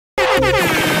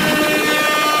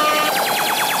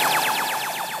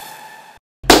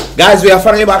Guys, we are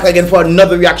finally back again for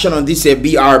another reaction on this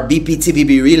BrBpTV,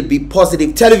 Be Real, Be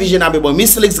Positive Television. I'm your boy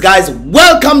Mr. Leaks. Guys,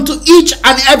 welcome to each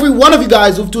and every one of you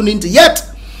guys who've tuned into yet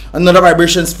another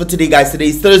vibrations for today, guys. Today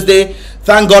is Thursday.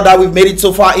 Thank God that we've made it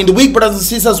so far in the week, brothers and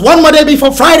sisters. One more day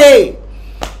before Friday.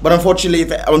 But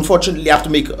unfortunately, I have to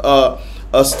make a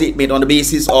statement on the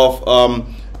basis of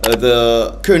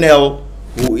the colonel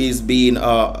who is being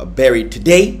buried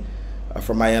today.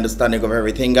 From my understanding of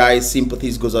everything, guys,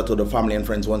 sympathies goes out to the family and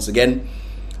friends once again.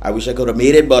 I wish I could have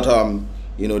made it, but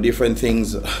you know, different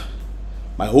things.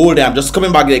 My whole day, I'm just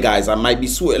coming back there, guys. I might be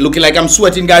looking like I'm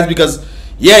sweating, guys, because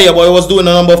yeah, your boy was doing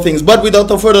a number of things. But without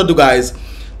further ado, guys,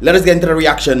 let us get into the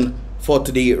reaction for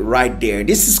today right there.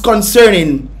 This is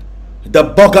concerning the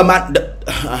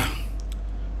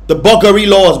the buggery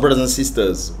laws, brothers and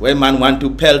sisters. When man want to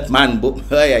pelt man,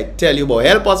 I tell you, boy,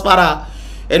 help us, Father.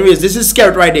 Anyways, this is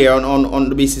SKERRIT right there on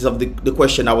the basis of the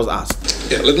question I was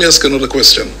asked. Yeah, let me ask another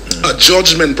question. A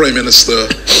judgment, Prime Minister,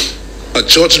 a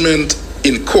judgment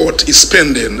in court is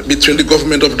pending between the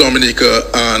government of Dominica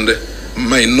and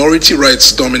minority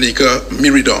rights Dominica,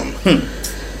 Miridom.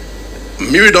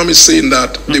 Miridom is saying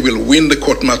that they will win the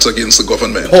court matter against the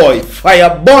government. Boy,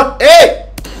 fireball, hey!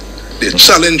 They're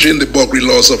challenging the buggery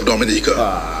laws of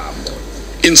Dominica.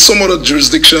 In some other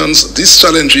jurisdictions, these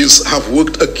challenges have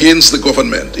worked against the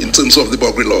government in terms of the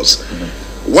buggery laws.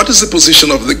 What is the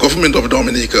position of the government of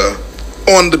Dominica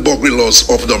on the buggery laws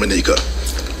of Dominica?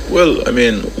 Well, I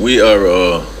mean, we are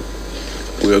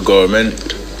a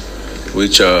government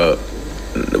which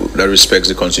that respects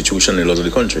the constitution and laws of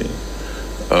the country.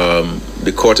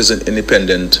 The court is an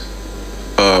independent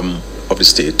arm of the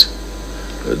state.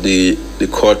 The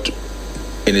court,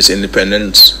 in its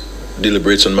independence,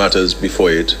 deliberates on matters before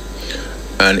it,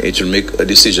 and it will make a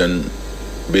decision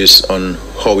based on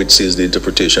how it sees the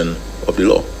interpretation of the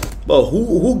law. But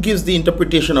who gives the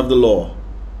interpretation of the law?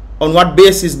 On what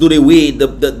basis do they weigh the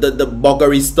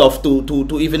buggery stuff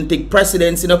to even take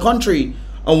precedence in a country?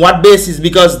 On what basis?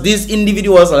 Because these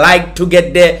individuals like to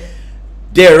get their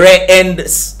rear end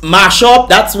smash up.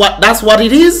 That's what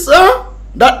it is, sir.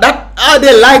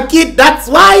 They like it. That's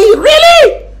why,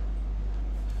 really.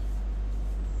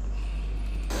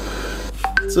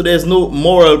 So there's no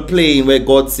moral playing where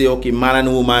God say, okay, man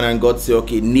and woman, and God say,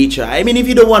 okay, nature. I mean, if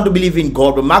you don't want to believe in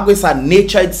God, but Margaret said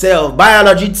nature itself,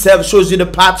 biology itself shows you the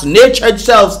paths. Nature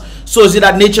itself shows you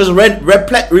that nature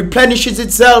replenishes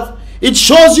itself. It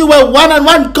shows you where one and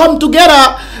one come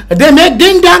together. They make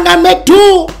ding dang and make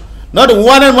two. Not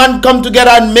one and one come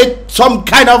together and make some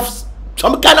kind of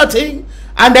thing,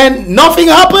 and then nothing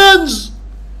happens.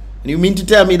 And you mean to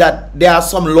tell me that there are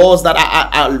some laws that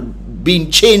are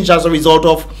being changed as a result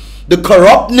of the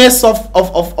corruptness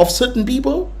of certain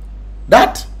people?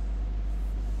 That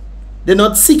they're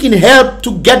not seeking help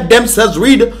to get themselves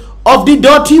rid of the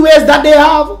dirty ways that they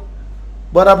have,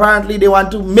 but apparently they want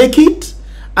to make it.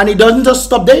 And it doesn't just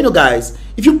stop there, you know, guys.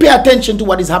 If you pay attention to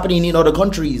what is happening in other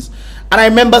countries, and I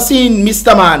remember seeing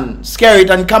Mr. Man, SKERRIT,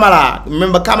 and Kamala.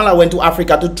 Remember, Kamala went to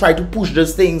Africa to try to push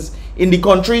those things in the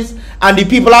countries, and the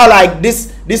people are like,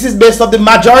 this is based on the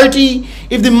majority.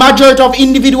 If the majority of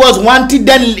individuals want it,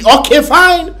 then okay,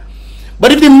 fine.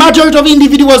 But if the majority of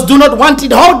individuals do not want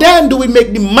it, how then do we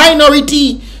make the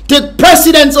minority take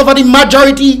precedence over the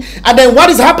majority? And then what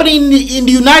is happening in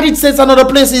the United States and other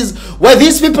places where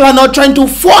these people are not trying to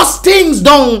force things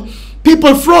down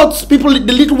people's throats, the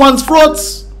little ones'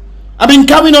 throats? I mean,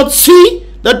 can we not see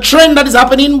the trend that is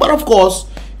happening? But of course,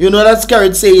 you know that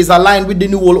SKERRIT says is aligned with the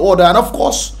New World Order, and of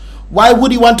course, why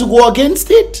would he want to go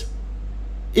against it?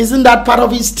 Isn't that part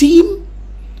of his team?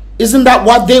 Isn't that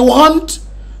what they want?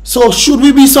 So should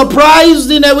we be surprised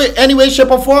in any way,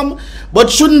 shape or form? But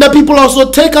shouldn't the people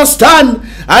also take a stand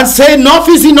and say enough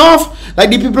is enough? Like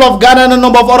the people of Ghana and a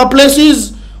number of other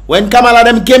places. When Kamala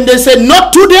them came, they said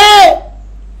not today.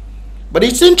 But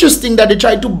it's interesting that they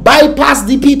try to bypass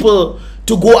the people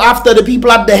to go after the people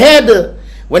at the head.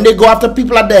 When they go after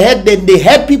people at the head, then the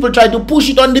head people try to push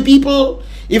it on the people,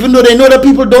 even though they know the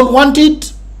people don't want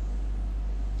it.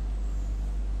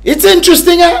 It's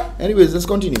interesting, eh? Anyways, let's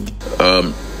continue.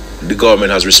 The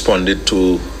government has responded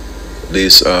to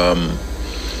this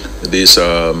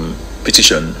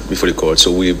petition before the court,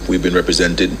 so we've been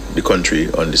representing the country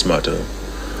on this matter.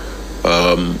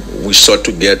 We sought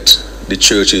to get the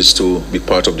churches to be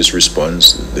part of this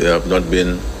response. They have not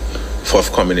been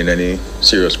forthcoming in any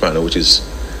serious manner, which is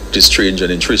strange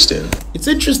and interesting. It's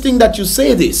interesting that you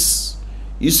say this.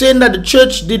 You're saying that the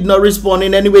church did not respond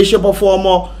in any way, shape, or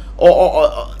form,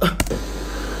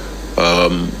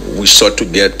 we sought to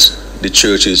get the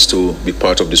church is to be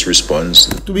part of this response.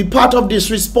 To be part of this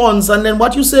response, and then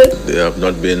what you say? They have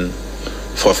not been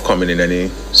forthcoming in any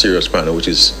serious manner, which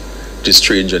is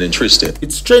strange and interesting.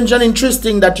 It's strange and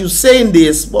interesting that you're saying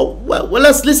this. Well,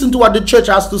 let's listen to what the church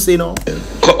has to say now. A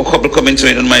couple comments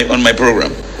on my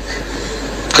program,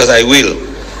 because I will.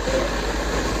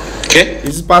 Okay?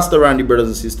 This is Pastor Randy, brothers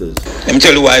and sisters. Let me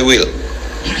tell you why I will.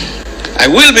 I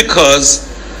will because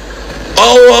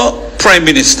our Prime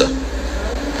Minister,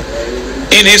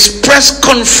 in his press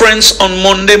conference on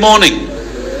Monday morning,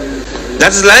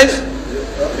 that's live?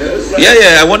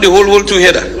 Yeah, I want the whole world to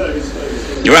hear that.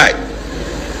 Right.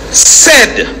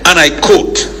 Said, and I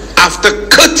quote, after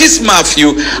Curtis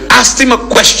Matthew asked him a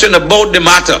question about the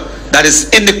matter that is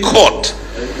in the court,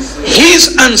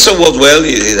 his answer was, well,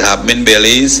 it happened in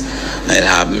Belize, it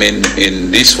happened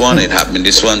in this one, it happened in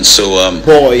this one. So,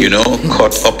 you know,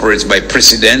 court operates by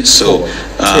precedent, so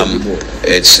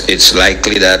it's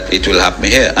likely that it will happen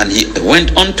here. And he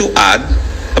went on to add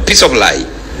a piece of lie.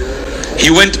 He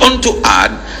went on to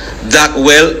add that,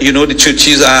 well, you know, the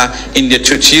churches are in their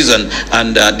churches and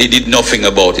they did nothing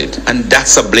about it, and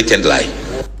that's a blatant lie.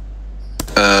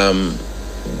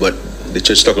 But the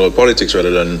church talk about politics rather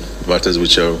than matters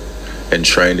which are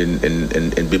enshrined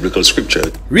in biblical scripture.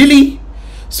 Really?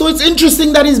 So it's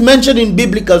interesting that he's mentioned in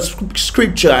biblical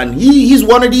scripture, and he's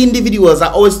one of the individuals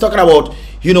that always talking about,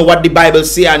 you know, what the Bible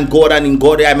say, and in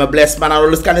God I'm a blessed man, and all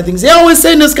those kind of things. They always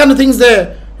saying those kind of things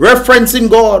there, referencing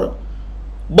God.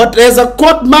 But there's a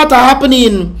court matter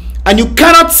happening, and you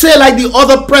cannot say like the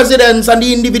other presidents and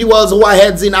the individuals who are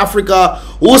heads in Africa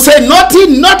who say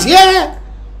nothing, not here.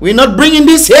 We're not bringing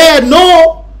this here,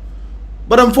 no.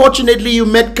 But unfortunately, you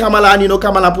met Kamala, and you know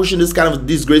Kamala pushing this kind of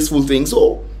disgraceful thing.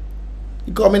 So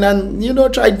you come in and, you know,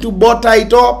 try to butter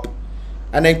it up,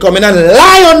 and then come in and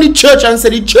lie on the church and say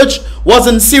the church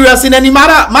wasn't serious in any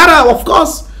matter. Of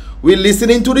course, we're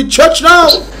listening to the church now.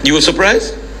 You were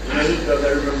surprised?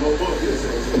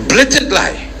 Blatant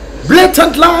lie.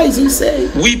 Blatant lies, he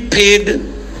said. We paid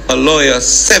a lawyer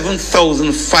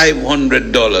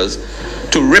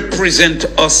 $7,500 to represent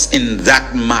us in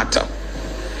that matter.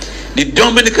 The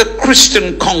Dominica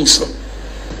Christian Council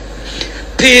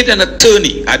paid an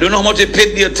attorney. I don't know how much they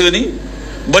paid the attorney,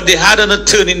 but they had an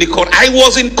attorney in the court. I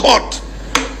was in court.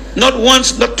 Not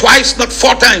once, not twice, not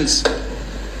 4 times.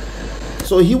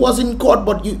 So he was in court,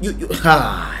 but you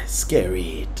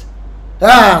SKERRIT.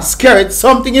 SKERRIT,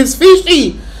 something is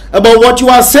fishy about what you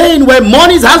are saying, where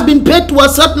money has been paid to a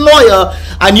certain lawyer,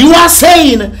 and you are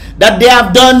saying that they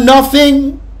have done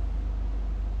nothing.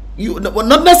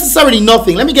 Not necessarily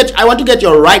nothing. I want to get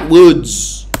your right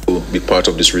words. To be part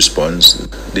of this response,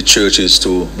 the church is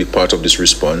to be part of this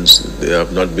response. They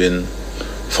have not been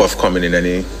forthcoming in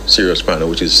any serious manner,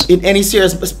 which is in any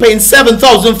serious, paying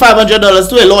 $7,500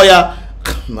 to a lawyer.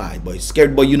 My boy,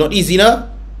 SKERRIT boy, you're not easy, nah?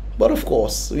 But of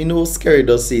course, we know SKERRIT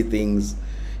does say things.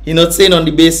 He's not saying on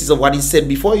the basis of what he said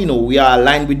before, you know, we are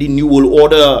aligned with the New World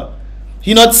Order.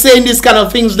 He's not saying this kind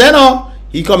of things then, no.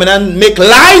 He come in and make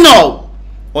lie now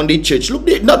on the church. Look,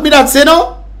 not me that say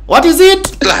no. What is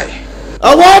it? Lie.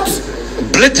 A what?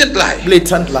 Blatant lie.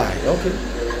 Blatant lie, okay.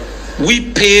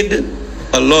 We paid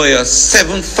a lawyer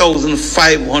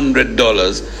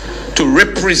 $7,500 to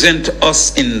represent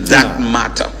us in that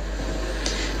matter.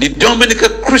 The Dominica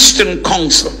Christian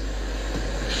Council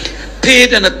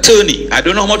paid an attorney. I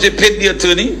don't know how much they paid the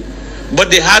attorney, but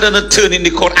they had an attorney in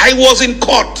the court. I was in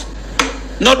court.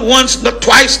 Not once, not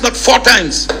twice, not 4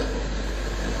 times.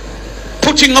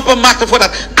 Putting up a matter for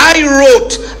that. I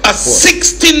wrote a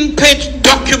 16-page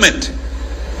document.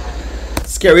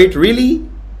 SKERRIT, really?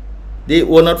 They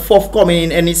were not forthcoming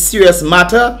in any serious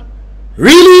matter?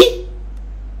 Really?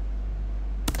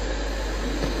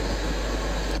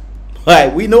 Why?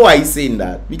 We know why he's saying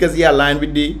that. Because he aligned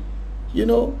with the, you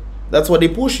know, that's what they're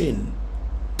pushing.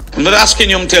 I'm not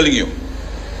asking you, I'm telling you.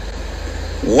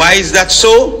 Why is that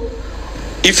so?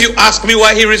 If you ask me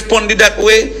why he responded that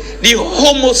way, the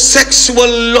homosexual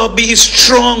lobby is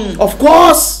strong. Of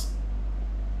course.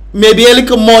 Maybe a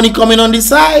little money coming on the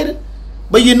side.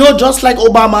 But you know, just like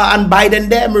Obama and Biden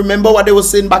them, remember what they were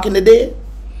saying back in the day?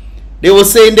 They were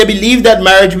saying they believe that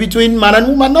marriage between man and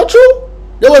woman, not true.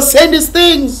 They were saying these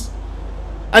things.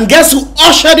 And guess who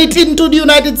ushered it into the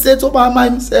United States? Obama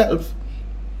himself.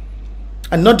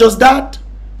 And not just that,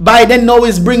 Biden now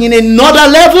is bringing another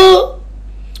level.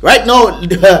 Right now,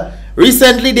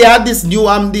 recently they had this new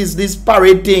this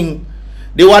parade thing.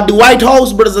 They were at the White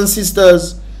House, brothers and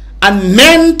sisters, and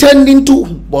men turned into,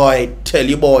 boy, tell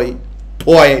you boy.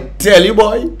 And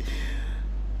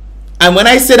when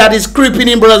I say that it's creeping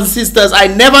in, brothers and sisters, I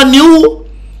never knew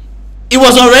it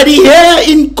was already here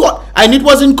in court. And it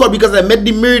was in court because I met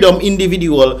the Miriam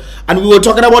individual and we were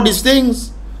talking about these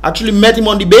things. Actually met him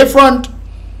on the Bayfront.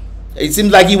 It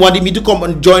seems like he wanted me to come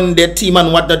and join their team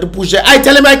and whatnot to push it. I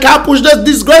tell him I can't push this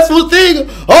disgraceful thing.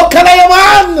 How can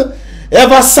I, man,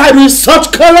 ever side with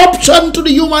such corruption to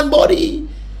the human body?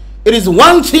 It is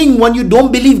one thing when you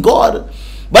don't believe God,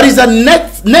 but it's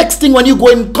the next thing when you go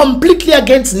in completely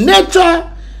against nature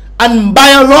and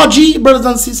biology, brothers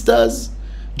and sisters,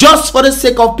 just for the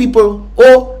sake of people.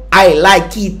 Oh, I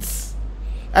like it.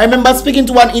 I remember speaking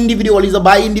to one individual. He's a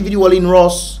bi individual in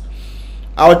Ross.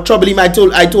 I would trouble him. I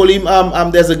told him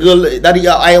there's a girl that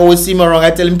I always see him around.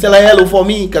 I tell him, tell her hello for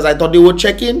me, because I thought they were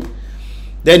checking.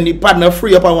 Then the partner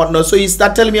free up and whatnot. So he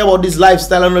started telling me about this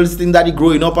lifestyle and all this thing that he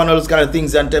growing up and all those kind of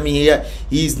things, and tell me here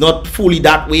he's not fully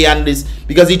that way and this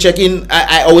because he check in.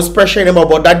 I always pressure him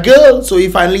about that girl. So he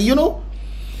finally, you know.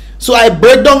 So I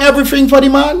break down everything for the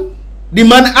man. The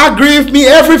man agree with me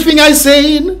everything I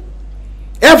saying.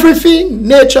 Everything,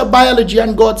 nature, biology,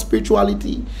 and God,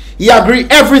 spirituality. He agree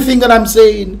everything that I'm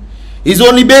saying. His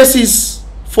only basis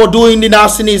for doing the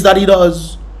nastiness that he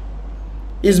does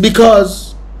is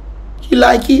because he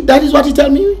like it. That is what he tell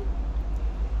me.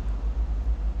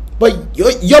 But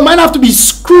your man have to be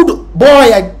screwed, boy.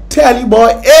 I tell you,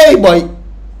 boy. Hey, boy.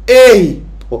 Hey,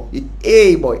 boy.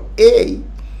 Hey, boy. Hey.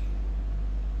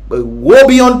 But woe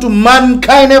be unto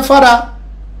mankind, Father.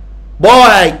 Boy,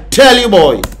 I tell you,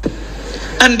 boy.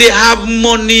 And they have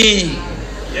money.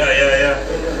 Yeah.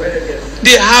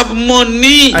 They have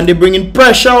money. And they bringing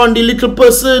pressure on the little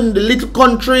person, the little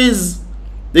countries.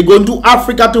 They go into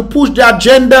Africa to push their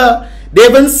agenda. They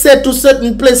even said to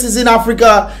certain places in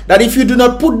Africa that if you do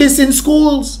not put this in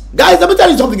schools, guys, let me tell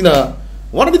you something now.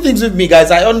 One of the things with me, guys,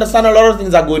 I understand a lot of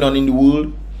things are going on in the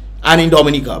world and in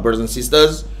Dominica, brothers and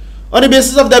sisters. On the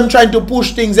basis of them trying to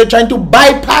push things, they're trying to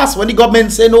bypass when the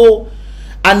government say no.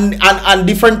 And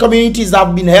different communities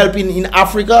have been helping in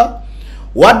Africa.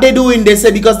 What they doing, they say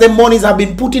because their monies have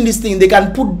been put in this thing, they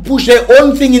can push their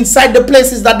own thing inside the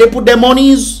places that they put their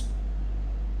monies,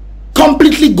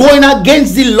 completely going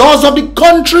against the laws of the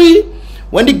country.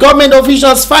 When the government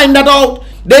officials find that out,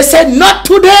 they say, not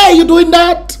today, you're doing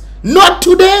that. Not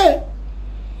today.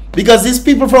 Because these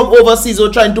people from overseas are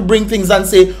trying to bring things and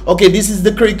say, okay, this is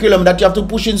the curriculum that you have to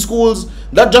push in schools.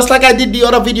 That just like I did the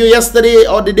other video yesterday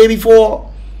or the day before,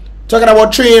 talking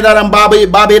about Trinidad and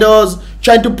Barbados,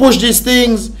 trying to push these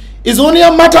things. It's only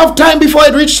a matter of time before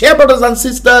it reaches here, brothers and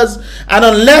sisters. And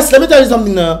unless, let me tell you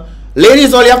something now,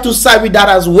 ladies, all you have to side with that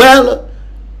as well.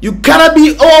 You cannot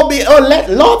be,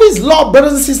 love is love,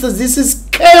 brothers and sisters. This is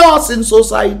chaos in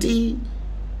society.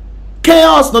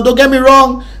 Chaos. No, don't get me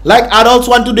wrong. Like adults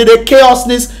want to do the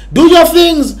chaosness. Do your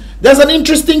things. There's an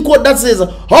interesting quote that says,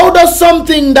 how does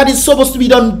something that is supposed to be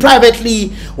done privately,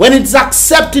 when it's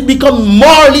accepted, become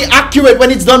morally accurate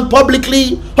when it's done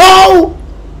publicly? How?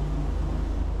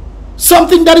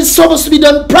 Something that is supposed to be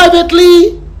done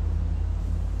privately?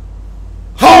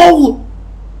 How?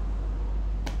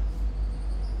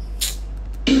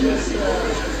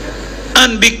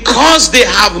 And because they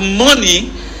have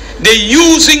money, they're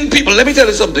using people. Let me tell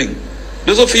you something.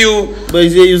 Those of you... But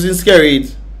is he using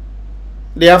SKERRIT?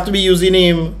 They have to be using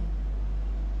him.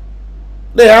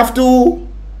 They have to.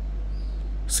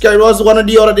 SKERRIT was one of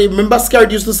the other day. Remember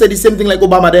SKERRIT used to say the same thing like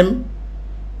Obama them.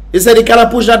 He said he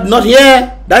cannot push that. Not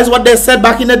here. That is what they said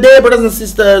back in the day, brothers and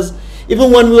sisters.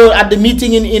 Even when we were at the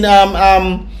meeting in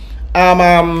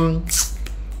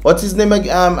what's his name?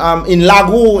 In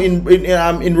Lago, in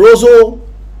Roseau.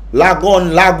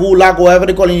 Lago, whatever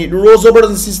they call it. Roseau,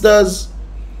 brothers and sisters.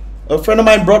 A friend of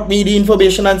mine brought me the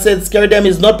information and said SKERRIT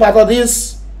is not part of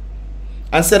this,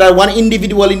 and said that one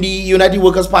individual in the United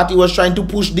Workers Party was trying to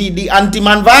push the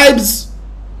anti-man vibes.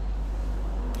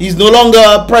 He's no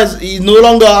longer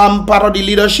part of the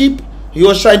leadership. He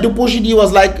was trying to push it. He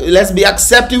was like, let's be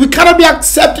accepting. We cannot be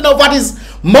accepting of what is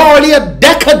morally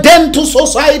decadent to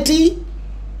society.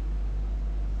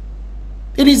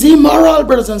 It is immoral,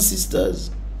 brothers and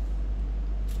sisters.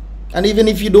 And even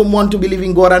if you don't want to believe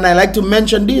in God, and I like to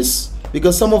mention this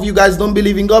because some of you guys don't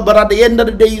believe in God, but at the end of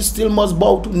the day, you still must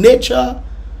bow to nature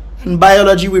and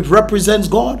biology, which represents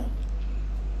God.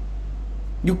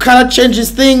 You cannot change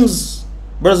these things,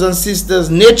 brothers and sisters.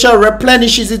 Nature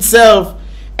replenishes itself.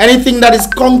 Anything that is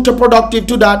counterproductive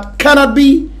to that cannot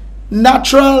be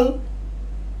natural.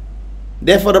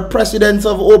 Therefore, the precedence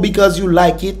of, oh, because you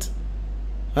like it,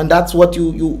 and that's what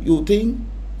you think,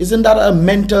 isn't that a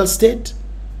mental state?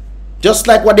 Just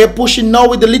like what they're pushing now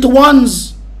with the little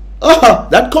ones. Oh,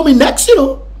 that coming next, you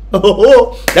know.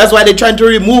 That's why they're trying to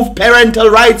remove parental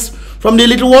rights from the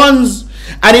little ones.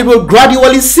 And it will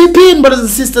gradually seep in, brothers and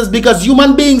sisters, because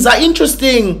human beings are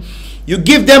interesting. You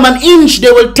give them an inch,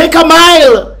 they will take a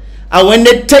mile. And when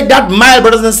they take that mile,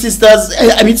 brothers and sisters,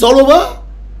 I mean, it's all over.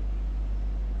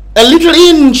 A little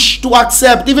inch to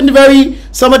accept. Even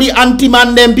some of the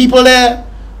anti-man them people there,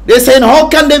 they're saying, how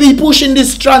can they be pushing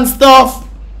this trans stuff?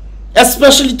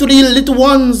 Especially to the little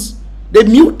ones. They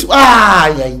mute.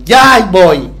 Yeah,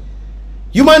 boy.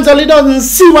 Humans only doesn't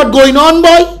see what's going on,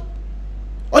 boy.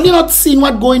 Only not seeing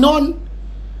what's going on.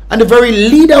 And the very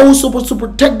leader who's supposed to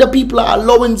protect the people are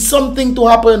allowing something to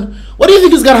happen. What do you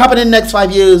think is going to happen in the next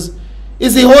 5 years?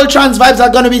 Is the whole trans vibes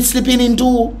are going to be slipping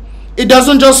into? It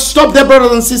doesn't just stop there,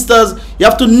 brothers and sisters. You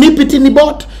have to nip it in the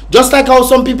butt. Just like how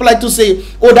some people like to say,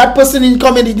 oh, that person in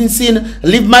committing sin,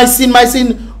 leave my sin, my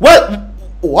sin. Well,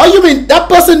 what you mean? That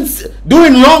person's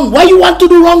doing wrong. Why you want to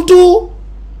do wrong too?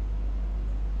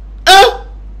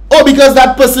 Oh, because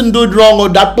that person did wrong, or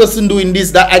that person doing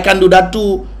this, that I can do that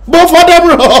too. Both of them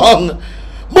wrong.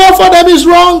 Both of them is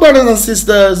wrong, brothers and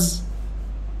sisters.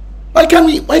 Why can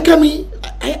we?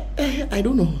 I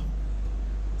don't know.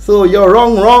 So you're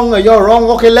wrong, or you're wrong.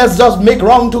 Okay, let's just make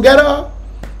wrong together,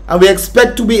 and we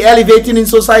expect to be elevating in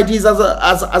societies Who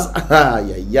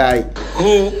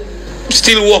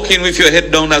still walking with your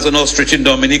head down as an ostrich in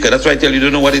Dominica? That's why I tell you,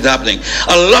 don't know what is happening.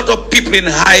 A lot of people in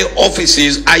high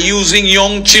offices are using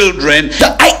young children.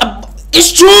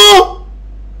 It's true.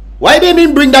 Why they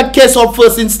didn't bring that case up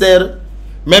first instead?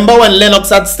 Remember when Lennox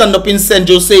had stand up in St.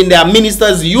 Joe saying their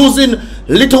ministers using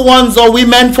little ones or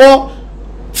women for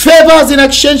favors in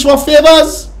exchange for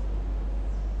favors?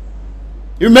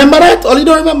 You remember that? Or you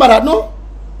don't remember that, no?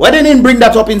 Why they didn't bring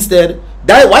that up instead?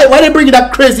 Why they bring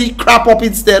that crazy crap up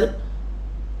instead?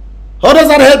 How does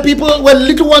that help people when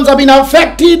little ones have been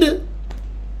affected?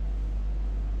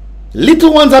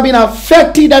 Little ones have been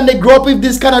affected and they grow up with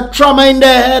this kind of trauma in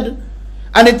their head.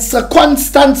 And it's a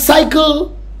constant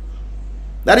cycle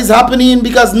that is happening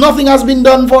because nothing has been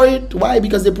done for it. Why?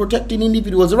 Because they're protecting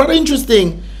individuals. It's rather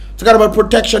interesting to talk about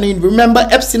protection. Remember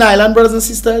Epstein Island, brothers and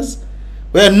sisters?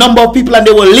 Where a number of people, and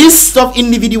there were lists of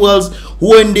individuals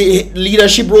who were in the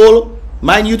leadership role.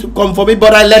 Mind you to come for me,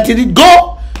 but I let it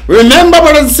go. Remember,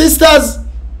 brothers and sisters,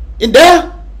 in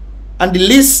there, and the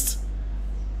list,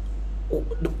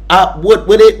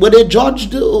 were they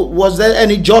judged? Was there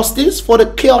any justice for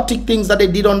the chaotic things that they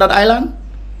did on that island?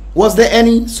 Was there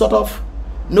any sort of,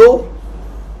 no,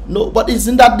 but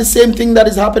isn't that the same thing that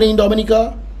is happening in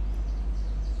Dominica?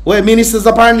 Where ministers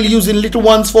apparently using little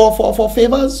ones for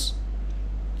favors,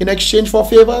 in exchange for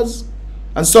favors,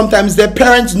 and sometimes their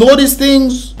parents know these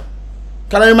things.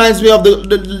 Kind of reminds me of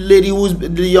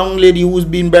the young lady who's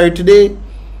being buried today.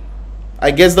 I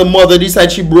guess the mother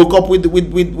decided she broke up with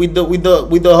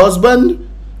the husband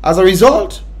as a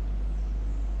result.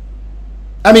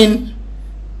 I mean,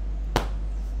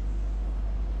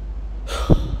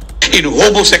 in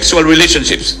homosexual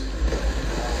relationships.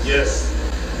 Yes.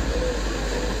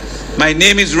 My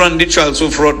name is Randy Charles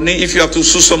Rodney. If you have to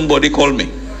sue somebody, call me.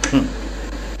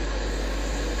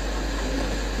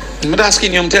 I'm not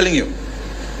asking you, I'm telling you.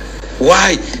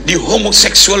 Why? The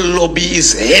homosexual lobby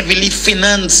is heavily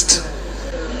financed.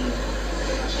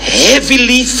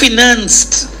 Heavily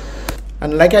financed.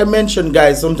 And like I mentioned,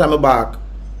 guys, some time back,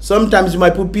 sometimes you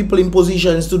might put people in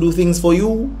positions to do things for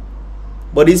you,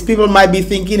 but these people might be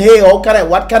thinking, hey,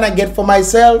 what can I get for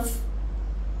myself?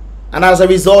 And as a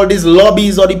result, these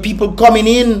lobbies or the people coming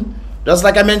in, just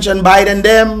like I mentioned, Biden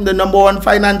them, the #1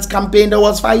 finance campaign that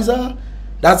was Pfizer,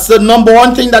 that's the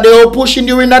 #1 thing that they were pushing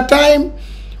during that time.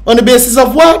 On the basis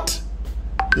of what?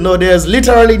 No, there's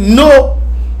literally no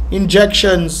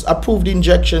injections, approved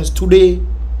injections today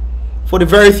for the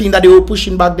very thing that they were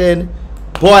pushing back then.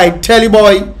 Boy, I tell you,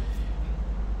 boy.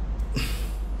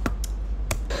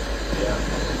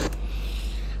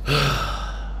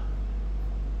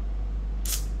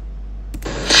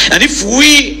 And if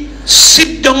we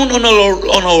sit down on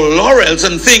our laurels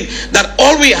and think that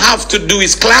all we have to do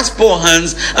is clasp our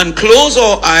hands and close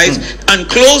our eyes and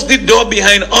close the door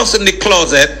behind us in the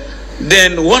closet,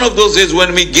 then one of those days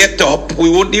when we get up, we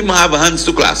won't even have hands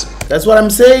to clasp. That's what I'm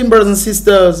saying, brothers and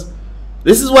sisters.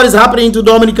 This is what is happening to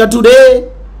Dominica today.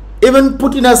 Even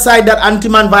putting aside that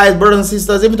anti-man vibe, brothers and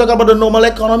sisters, even talk about the normal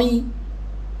economy,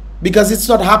 because it's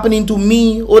not happening to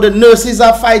me, or the nurses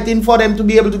are fighting for them to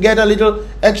be able to get a little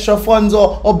extra funds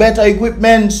or better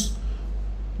equipment.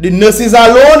 The nurses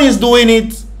alone is doing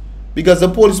it because the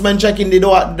policemen checking the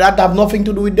door, that have nothing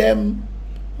to do with them.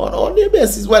 On their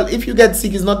basis, well, if you get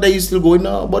sick, it's not there, you still going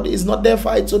now, but it's not their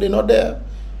fight, so they're not there.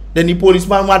 Then the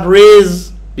policeman might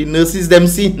raise the nurses them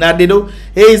see that they do.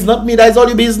 Hey, it's not me, that's all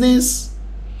your business.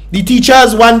 The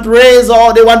teachers want raise,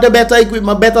 or they want a better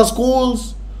equipment, better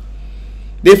schools.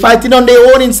 They're fighting on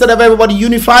their own instead of everybody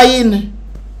unifying.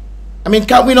 I mean,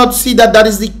 can we not see that that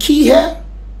is the key here?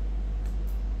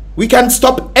 We can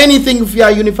stop anything if we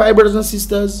are unified, brothers and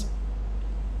sisters.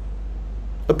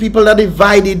 The people that are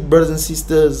divided, brothers and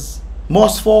sisters,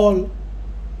 must fall.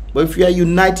 But if we are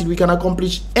united, we can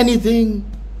accomplish anything.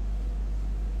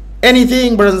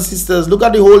 Anything, brothers and sisters. Look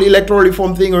at the whole electoral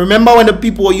reform thing. Remember when the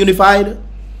people were unified?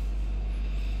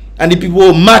 And the people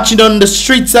were marching on the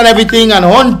streets and everything, and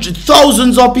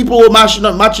thousands of people were marching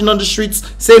on the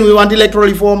streets saying we want electoral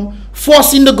reform,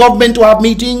 forcing the government to have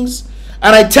meetings.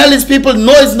 And I tell these people,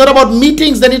 no, it's not about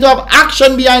meetings. They need to have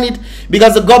action behind it,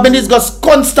 because the government is just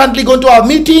constantly going to have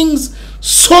meetings.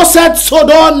 So said, so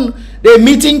done. They're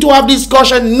meeting to have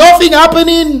discussion. Nothing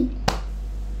happening.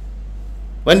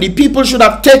 When the people should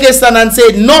have taken a stand and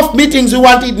said, enough meetings, we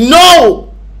want it.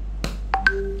 No.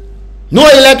 No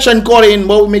election calling,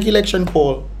 but we make election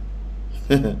call.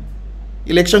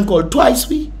 Election call twice,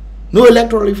 we. No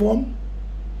electoral reform.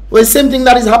 Well, the same thing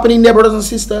that is happening there, brothers and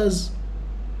sisters.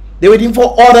 They're waiting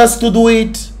for others to do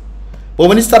it. But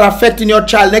when it start affecting your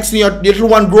child, next thing your little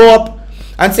one grow up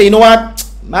and say, you know what,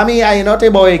 mommy, I am not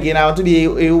a boy again, I want to be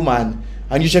a woman.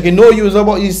 And you check it, no,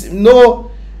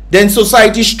 no. Then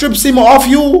society strips him off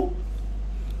you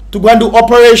to go and do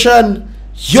operation.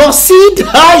 Your seed,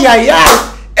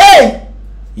 hey,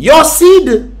 your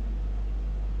seed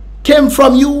came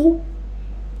from you,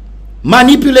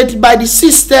 manipulated by the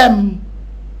system.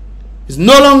 Is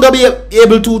no longer be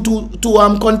able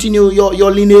to continue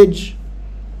your lineage.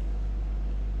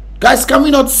 Guys, can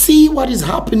we not see what is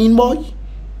happening, boy?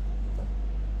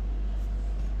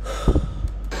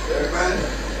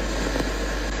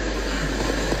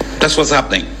 That's what's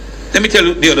happening. Let me tell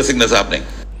you the other thing that's happening.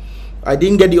 I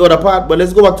didn't get the other part, but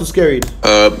let's go back to SKERRIT.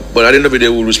 But at the end of the day,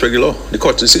 we'll respect the law, the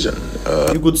court's decision.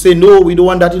 You could say, no, we don't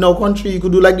want that in our country. You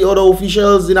could do like the other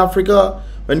officials in Africa.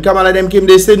 When Kamala them came,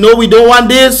 they said, no, we don't want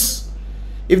this.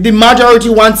 If the majority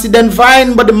wants it, then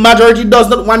fine. But the majority does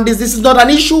not want this. This is not an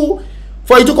issue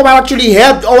for you to come and actually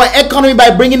help our economy by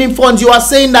bringing in funds. You are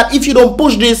saying that if you don't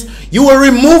push this, you will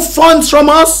remove funds from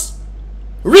us?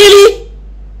 Really?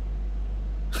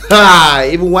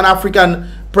 Even one African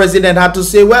president had to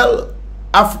say, well,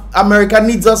 America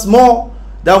needs us more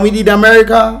than we need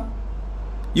America.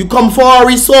 You come for our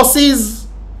resources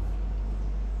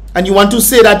and you want to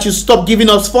say that you stop giving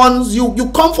us funds. You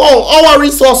come for our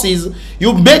resources,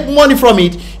 you make money from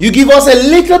it, you give us a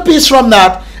little piece from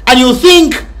that, and you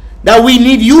think that we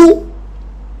need you.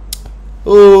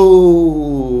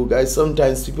 Oh, guys,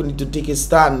 sometimes people need to take a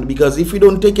stand, because if you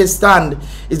don't take a stand,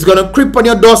 it's gonna creep on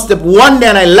your doorstep one day.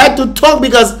 And I like to talk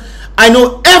because I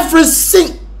know every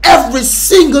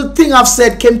single thing I've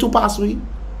said came to pass.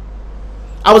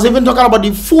 I was even talking about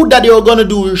the food that they were gonna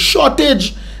do,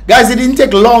 shortage. Guys, it didn't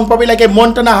take long, probably like a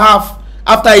month and a half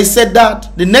after I said that.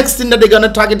 The next thing that they're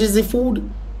gonna target is the food.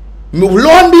 Lo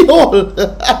and behold,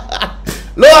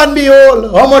 lo and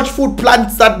behold, how much food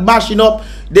plants start mashing up.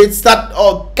 They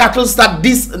start, cattle start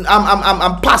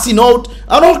I'm passing out,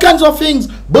 and all kinds of things.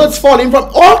 Birds falling from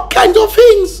all kinds of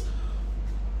things.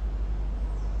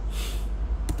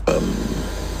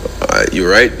 You're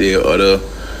right. There are other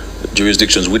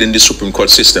jurisdictions within the Supreme Court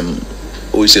system,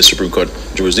 OEC Supreme Court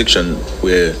jurisdiction,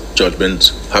 where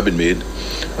judgments have been made.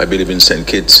 I believe in St.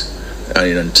 Kitts and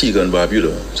in Antigua and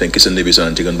Barbuda. St. Kitts and Nevis and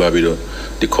Antigua and Barbuda,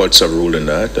 the courts have ruled in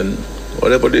that, and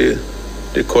whatever the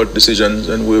court decisions,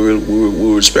 and we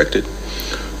will respect it.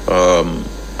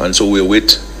 And so we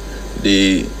await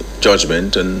the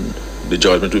judgment, and the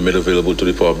judgment will be made available to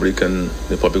the public, and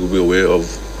the public will be aware of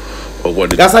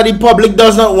what. That's why the public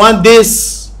does not want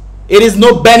this. It is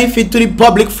no benefit to the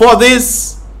public for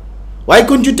this. Why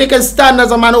couldn't you take a stand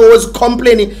as a man who was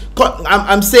complaining?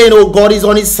 I'm saying, oh, God is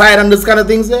on his side and this kind of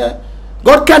things there.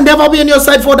 God can never be on your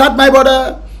side for that, my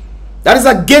brother. That is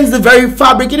against the very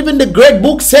fabric. Even the great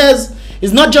book says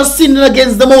it's not just sinning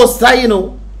against the Most High, you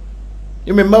know.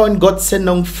 You remember when God sent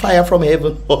down fire from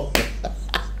heaven? God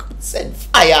sent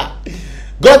fire.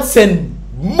 God sent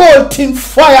molten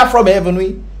fire from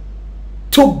heaven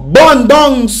to burn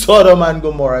down Sodom and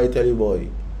Gomorrah, I tell you, boy.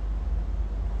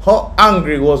 How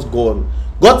angry was God?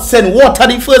 God sent water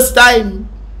the first time.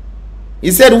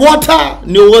 He said water.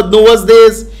 Noah's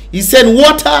days. He sent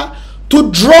water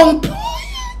to drown.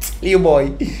 You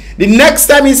boy. The next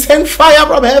time he sent fire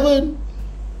from heaven.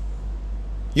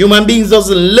 Human beings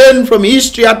doesn't learn from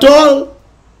history at all.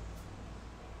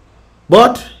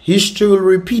 But history will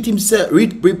repeat itself.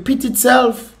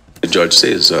 The judge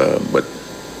says, but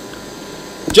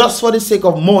just for the sake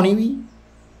of money,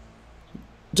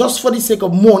 just for the sake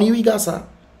of money, we got sir.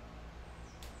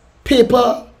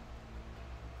 Paper,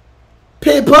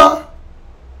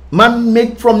 man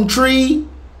make from tree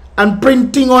and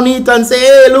printing on it and say,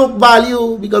 hey, look,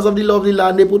 value because of the lovely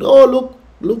land. They put, oh,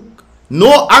 look.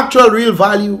 No actual real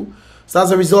value. So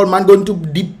as a result, man, going to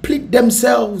deplete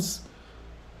themselves.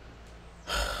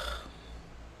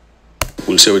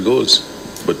 We'll see how it goes.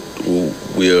 But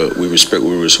we respect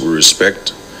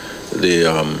the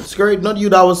SKERRIT, not you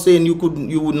that was saying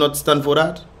you would not stand for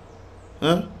that.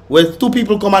 Huh? Where 2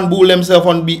 people come and bull themselves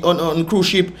on cruise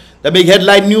ship, they make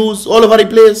headline news all over the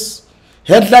place.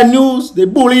 Headline news, they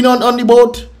bullying on the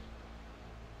boat.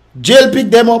 Jail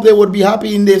picked them up, they would be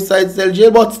happy in their side cell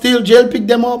jail, but still jail picked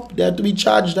them up. They had to be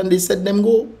charged and they set them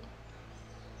go.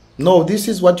 No, this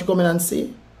is what you come in and say.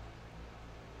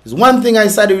 There's one thing I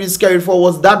sided with SKERRIT for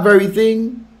was that very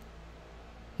thing.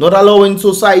 Not allowing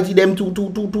society them to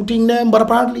think them, but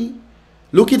apparently,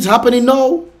 look, it's happening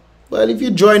now. Well, if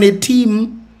you join a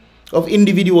team of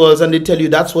individuals and they tell you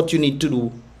that's what you need to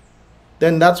do,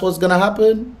 then that's what's gonna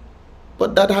happen.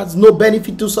 But that has no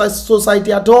benefit to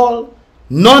society at all.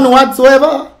 None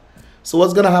whatsoever. So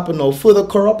what's gonna happen now? Further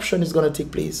corruption is gonna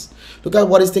take place. Look at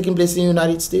what is taking place in the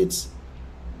United States.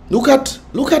 Look at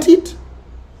it.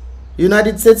 The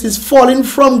United States is falling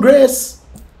from grace.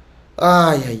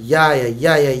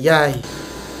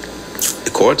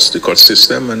 the court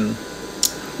system, and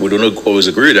we don't always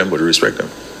agree with them, but we respect them.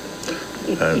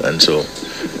 And so,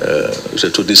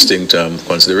 it's two distinct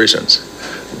considerations.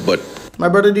 But my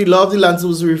brother, the law of the land is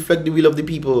supposed to reflect the will of the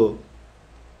people.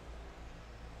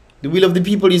 The will of the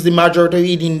people is the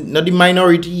majority, not the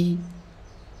minority.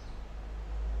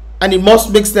 And it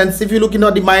must make sense. If you're looking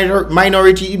at the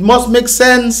minority, it must make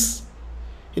sense.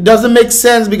 It doesn't make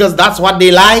sense because that's what they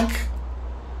like.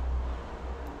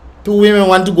 Two women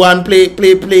want to go and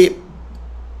play.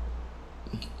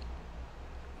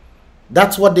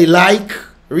 That's what they like,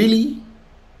 really.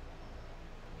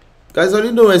 Guys, all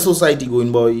you know is society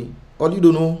going, boy. All you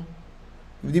don't know.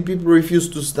 If the people refuse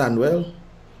to stand, well,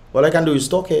 all I can do is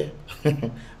talk here.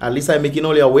 At least I'm making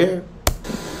all you aware.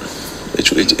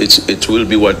 It will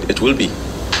be what it will be.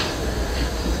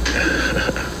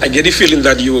 I get the feeling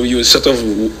that you sort of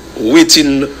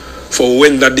waiting for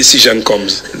when that decision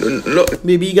comes. No.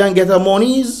 Maybe you can get her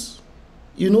monies.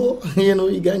 You know,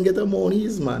 you can get her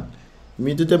monies, man. You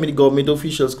mean to tell me the government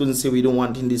officials couldn't say we don't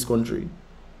want it in this country?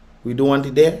 We don't want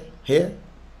it there, here.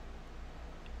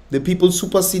 The people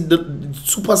supersede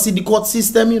the court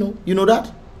system, you know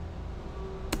that?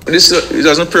 It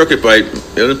doesn't preoccupy.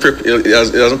 It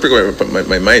doesn't preoccupy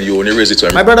my mind. You only raise it to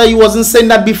me. My brother, you wasn't saying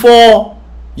that before.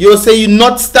 You say you're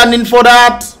not standing for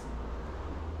that.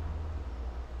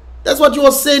 That's what you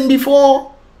were saying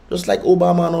before. Just like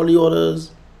Obama and all the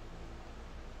others.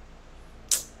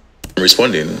 I'm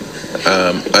responding.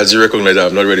 As you recognize, I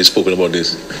have not really spoken about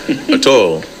this at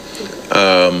all.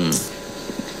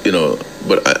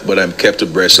 But I'm kept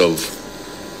abreast of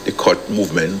the court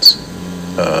movement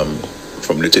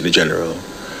from the Attorney General.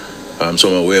 So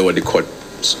I'm aware what the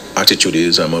court's attitude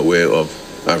is. I'm aware of.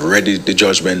 I've read the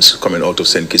judgments coming out of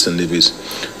St. Kitts and Nevis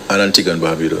and Antigua and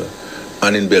Barbuda,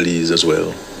 and in Belize as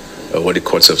well, what the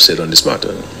courts have said on this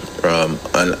matter.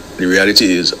 And the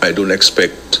reality is, I don't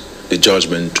expect the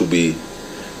judgment to be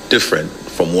different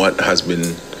from what has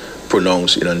been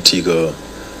pronounced in Antigua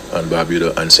and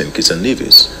Barbuda and St. Kitts and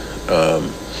Nevis.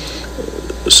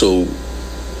 So,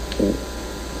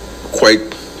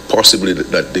 quite possibly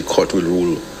that the court will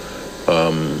rule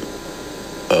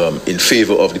in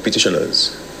favor of the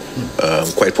petitioners,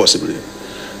 quite possibly.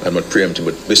 I'm not preempting,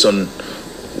 but based on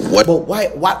what. But why?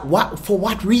 What? For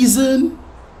what reason?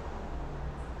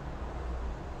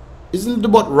 Isn't it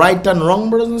about right and wrong,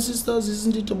 brothers and sisters?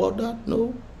 Isn't it about that?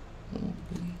 No.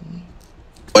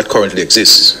 What currently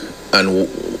exists and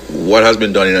what has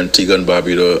been done in Antigua and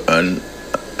Barbuda and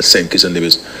St. Kitts and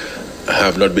Nevis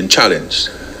have not been challenged,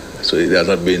 so it has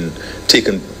not been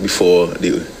taken before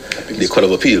the Court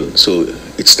of Appeal. So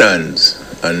it stands,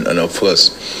 and of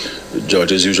course,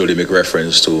 judges usually make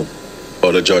reference to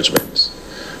other judgments,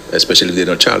 especially if they're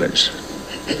not challenged.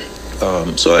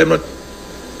 So I'm not.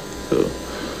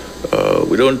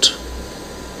 We don't.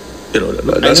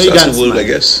 That's the world, I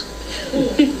guess.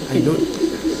 I don't.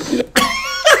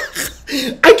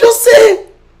 I just say.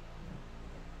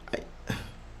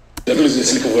 Don't lose your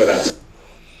sleep over that.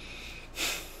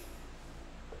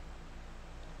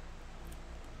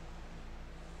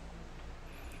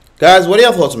 Guys, what are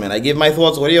your thoughts, man? I gave my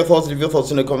thoughts. What are your thoughts? Leave your thoughts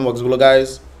in the comment box below,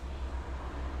 guys.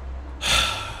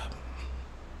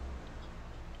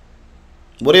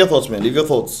 What are your thoughts, man? Leave your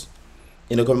thoughts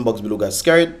in the comment box below, guys.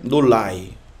 SKERRIT, don't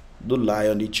lie. Don't lie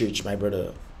on the church, my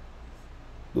brother.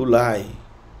 Don't lie.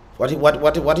 What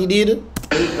he did?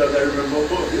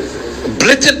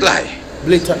 Blatant lie.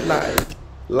 Blatant lie.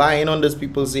 lying on those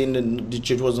people saying that the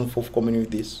church wasn't forthcoming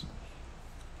with this.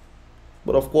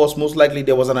 But of course, most likely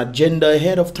there was an agenda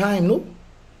ahead of time, no?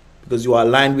 Because you are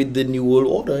aligned with the New World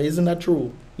Order, isn't that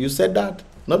true? You said that,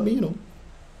 not me, you know.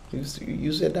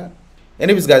 You said that.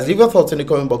 Anyways, guys, leave your thoughts in the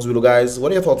comment box below, guys.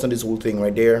 What are your thoughts on this whole thing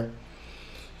right there?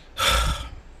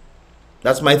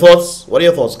 That's my thoughts. What are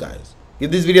your thoughts, guys?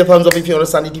 Give this video a thumbs up if you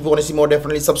understand it. If you want to see more,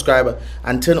 definitely subscribe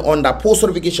and turn on that post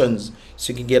notifications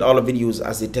so you can get all the videos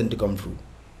as they tend to come through.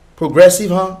 Progressive,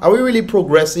 huh? Are we really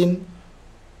progressing?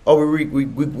 Or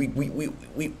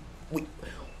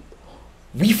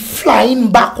we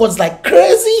flying backwards like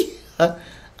crazy?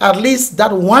 At least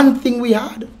that one thing we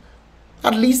had.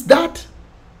 At least that.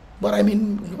 But I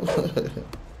mean,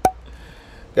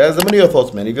 guys, let me know your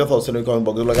thoughts, man. If your thoughts in the comment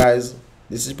box below, guys.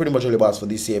 This is pretty much all about for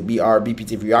this here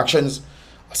BrBpTV reactions.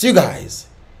 I'll see you guys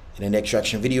in the next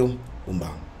reaction video. Boom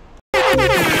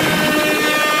bang.